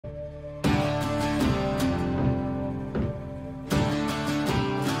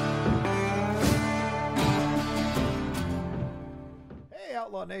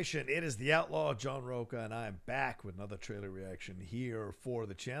Outlaw Nation, it is the Outlaw John Rocha, and I am back with another trailer reaction here for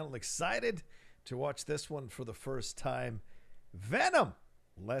the channel. Excited to watch this one for the first time. Venom,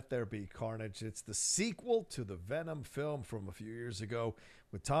 Let There Be Carnage. It's the sequel to the Venom film from a few years ago,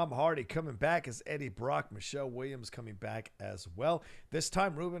 with Tom Hardy coming back as Eddie Brock, Michelle Williams coming back as well. This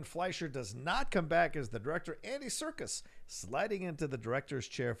time, Ruben Fleischer does not come back as the director. Andy Serkis sliding into the director's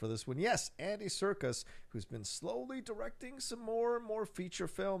chair for this one. Yes, Andy Serkis, who's been slowly directing some more and more feature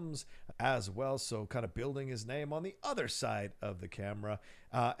films as well, so kind of building his name on the other side of the camera.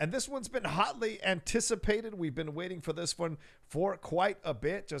 And this one's been hotly anticipated. We've been waiting for this one for quite a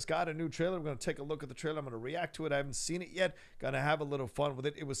bit. Just got a new trailer. We're going to take a look at the trailer. I'm going to react to it. I haven't seen it yet. Going to have a little fun with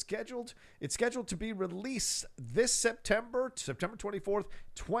it. It's scheduled to be released this September 24th,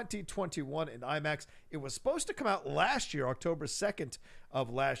 2021 in IMAX. It was supposed to come out last year, October 2nd of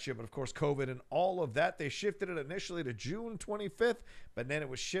last year, but of course COVID and all of that, they shifted it initially to June 25th, but then it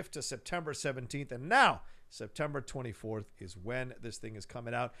was shifted to September 17th, and now September 24th is when this thing is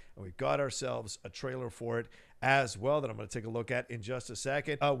coming out, and we've got ourselves a trailer for it as well that I'm going to take a look at in just a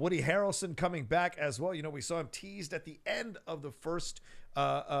second. Woody Harrelson coming back as well. You know, we saw him teased at the end of the first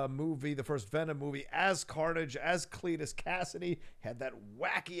movie, the first Venom movie, as Carnage, as Cletus Kasady, had that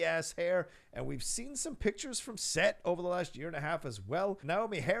wacky ass hair, and we've seen some pictures from set over the last year and a half as well.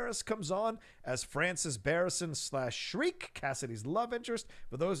 Naomie Harris comes on as Frances Barrison / Shriek, Cassidy's love interest.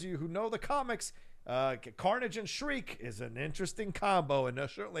 For those of you who know the comics, Carnage and Shriek is an interesting combo, and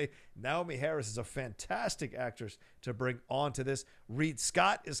certainly Naomie Harris is a fantastic actress to bring onto this. Reed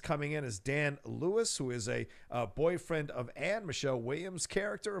Scott is coming in as Dan Lewis, who is a boyfriend of Anne, Michelle Williams'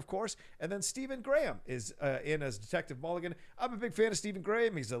 character, of course. And then Stephen Graham is in as Detective Mulligan. I'm a big fan of Stephen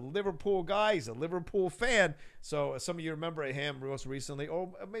Graham. He's a Liverpool guy. He's a Liverpool fan. So some of you remember him most recently,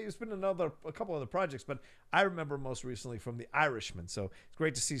 or maybe it's been a couple other projects, but I remember most recently from The Irishman. So it's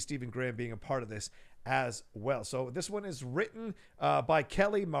great to see Stephen Graham being a part of this as well. So this one is written by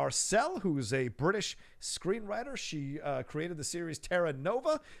Kelly Marcel, who's a British screenwriter. She created the series Terra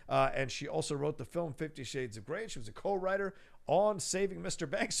Nova, and she also wrote the film 50 Shades of Grey. She was a co-writer on Saving Mr.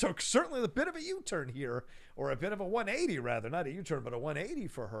 Banks. So certainly a bit of a U-turn here, or a bit of a 180 rather, not a U-turn, but a 180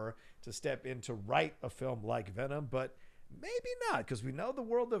 for her to step in to write a film like Venom. But maybe not, because we know the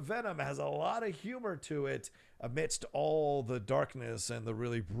world of Venom has a lot of humor to it amidst all the darkness and the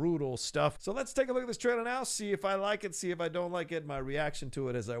really brutal stuff. So let's take a look at this trailer now, see if I like it, see if I don't like it, my reaction to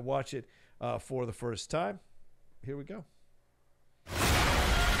it as I watch it for the first time. Here we go.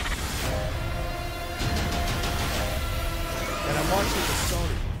 And I'm watching the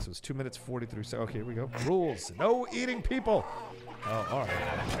Sony. So it's 2 minutes 43 seconds. Okay, here we go. Rules. No eating people. Oh, all right.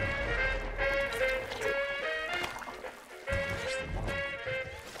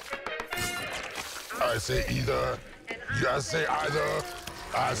 I say either, you say either,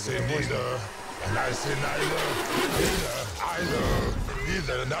 I say neither, and I say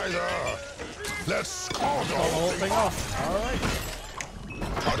neither, neither. Let's call the whole thing off. All right.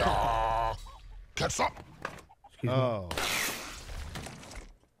 Ta-da! Catch up. Oh.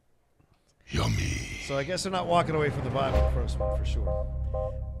 Yummy. So I guess they're not walking away from the vibe of the first one for sure.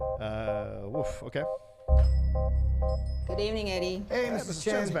 Woof. Okay. Good evening, Eddie. Hey, Mrs.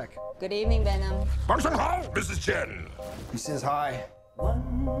 Chen. Chen's back. Good evening, Venom. Mrs. Chen. He says hi.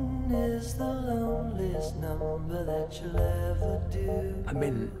 One is the loneliest number that you'll ever do. I've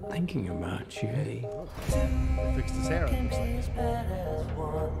been thinking about you, Eddie. They fixed his hair. Can be as bad as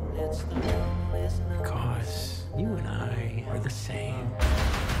one. It's the loneliest number. Because you and I are the same.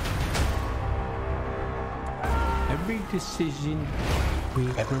 Every decision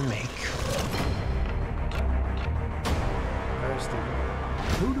we ever make.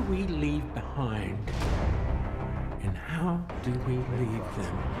 Who do we leave behind? And how do we leave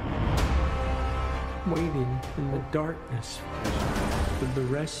them? Waiting in the darkness for the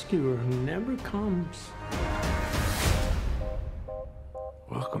rescuer who never comes.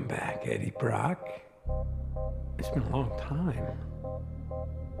 Welcome back, Eddie Brock. It's been a long time.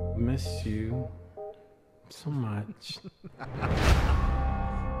 Miss you so much.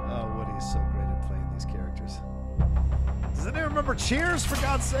 Oh, Woody is so great at playing these characters. Does anyone remember Cheers, for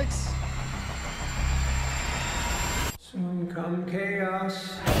God's sakes? Soon come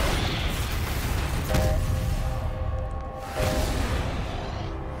chaos.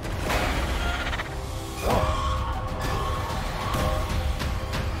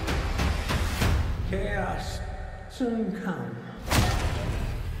 Chaos soon come.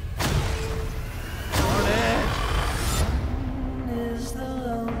 One is the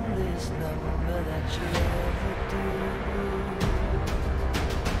loneliest number that you'll ever do.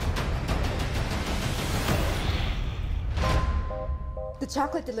 The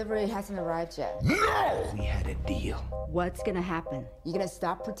chocolate delivery hasn't arrived yet. No! We had a deal. What's gonna happen? You gonna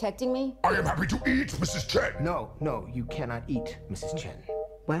stop protecting me? I am happy to eat, Mrs. Chen. No, you cannot eat, Mrs. Chen.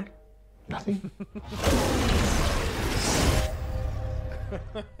 What? Nothing.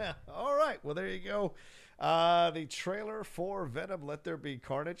 All right. Well, there you go. The trailer for Venom, Let There Be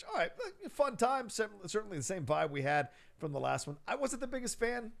Carnage. All right. Fun time. Certainly the same vibe we had from the last one. I wasn't the biggest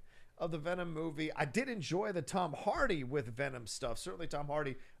fan of the Venom movie. I did enjoy the Tom Hardy with Venom stuff. Certainly Tom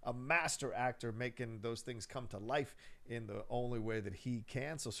Hardy, a master actor, making those things come to life in the only way that he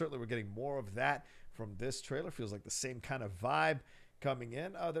can. So certainly we're getting more of that from this trailer. Feels like the same kind of vibe coming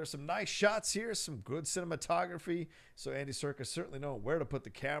in. There's some nice shots here, some good cinematography. So Andy Serkis certainly knowing where to put the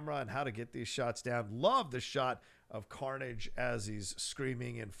camera and how to get these shots down. Love the shot of Carnage as he's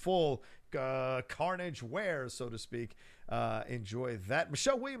screaming in full Carnage wear, so to speak. Enjoy that.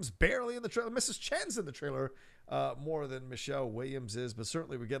 Michelle Williams barely in the trailer. Mrs. Chen's in the trailer more than Michelle Williams is, but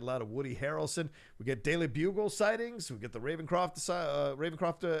certainly we get a lot of Woody Harrelson. We get Daily Bugle sightings. We get the Ravencroft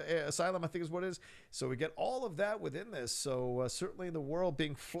Asylum, I think is what it is. So we get all of that within this. So certainly the world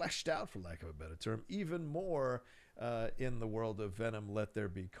being fleshed out, for lack of a better term, even more in the world of Venom, Let There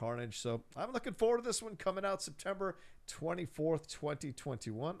Be Carnage. So I'm looking forward to this one coming out September 24th,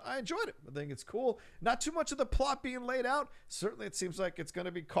 2021. I enjoyed it. I think it's cool. Not too much of the plot being laid out. Certainly it seems like it's going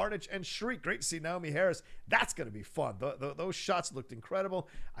to be Carnage and Shriek. Great to see Naomie Harris. That's going to be fun. Those shots looked incredible.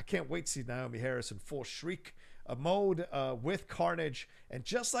 I can't wait to see Naomie Harris in full Shriek mode with Carnage. And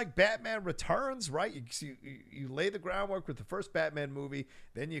just like Batman Returns, right? You lay the groundwork with the first Batman movie,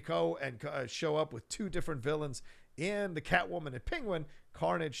 then you go and show up with two different villains in the Catwoman and Penguin.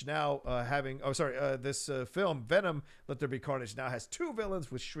 Carnage now this film, Venom, Let There Be Carnage, now has two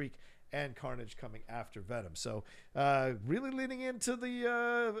villains with Shriek and Carnage coming after Venom. So really leaning into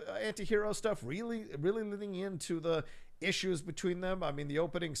the anti-hero stuff, really leaning into the issues between them. I mean, the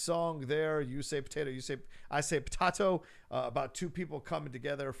opening song there, you say potato, I say potato, about two people coming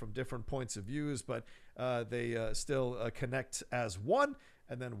together from different points of views, but they still connect as one.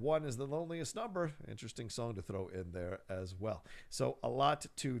 And then one is the loneliest number. Interesting song to throw in there as well. So a lot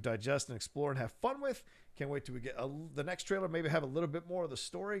to digest and explore and have fun with. Can't wait till we get the next trailer. Maybe have a little bit more of the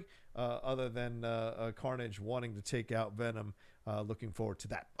story other than Carnage wanting to take out Venom. Looking forward to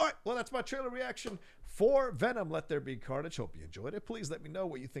that. All right. Well, that's my trailer reaction for Venom, Let There Be Carnage. Hope you enjoyed it. Please let me know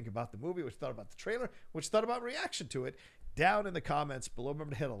what you think about the movie, what you thought about the trailer, what you thought about reaction to it down in the comments below.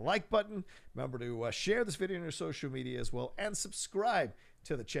 Remember to hit a like button. Remember to share this video on your social media as well, and subscribe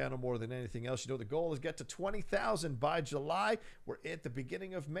to the channel more than anything else. You know the goal is get to 20,000 by July. We're at the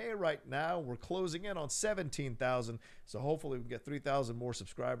beginning of May right now. We're closing in on 17,000. So hopefully we can get 3,000 more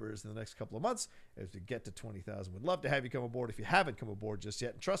subscribers in the next couple of months as we get to 20,000. We'd love to have you come aboard if you haven't come aboard just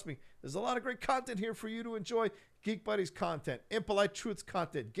yet. And trust me, there's a lot of great content here for you to enjoy. Geek Buddies content, Impolite Truths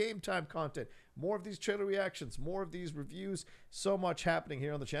content, Game Time content, more of these trailer reactions, more of these reviews. So much happening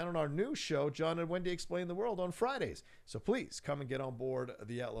here on the channel. And our new show, John and Wendy Explain the World, on Fridays. So please come and get on board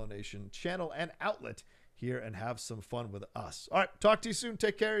the Outlaw Nation channel and outlet here and have some fun with us. All right, talk to you soon.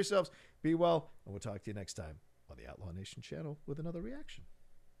 Take care of yourselves. Be well, and we'll talk to you next time on the Outlaw Nation channel with another reaction.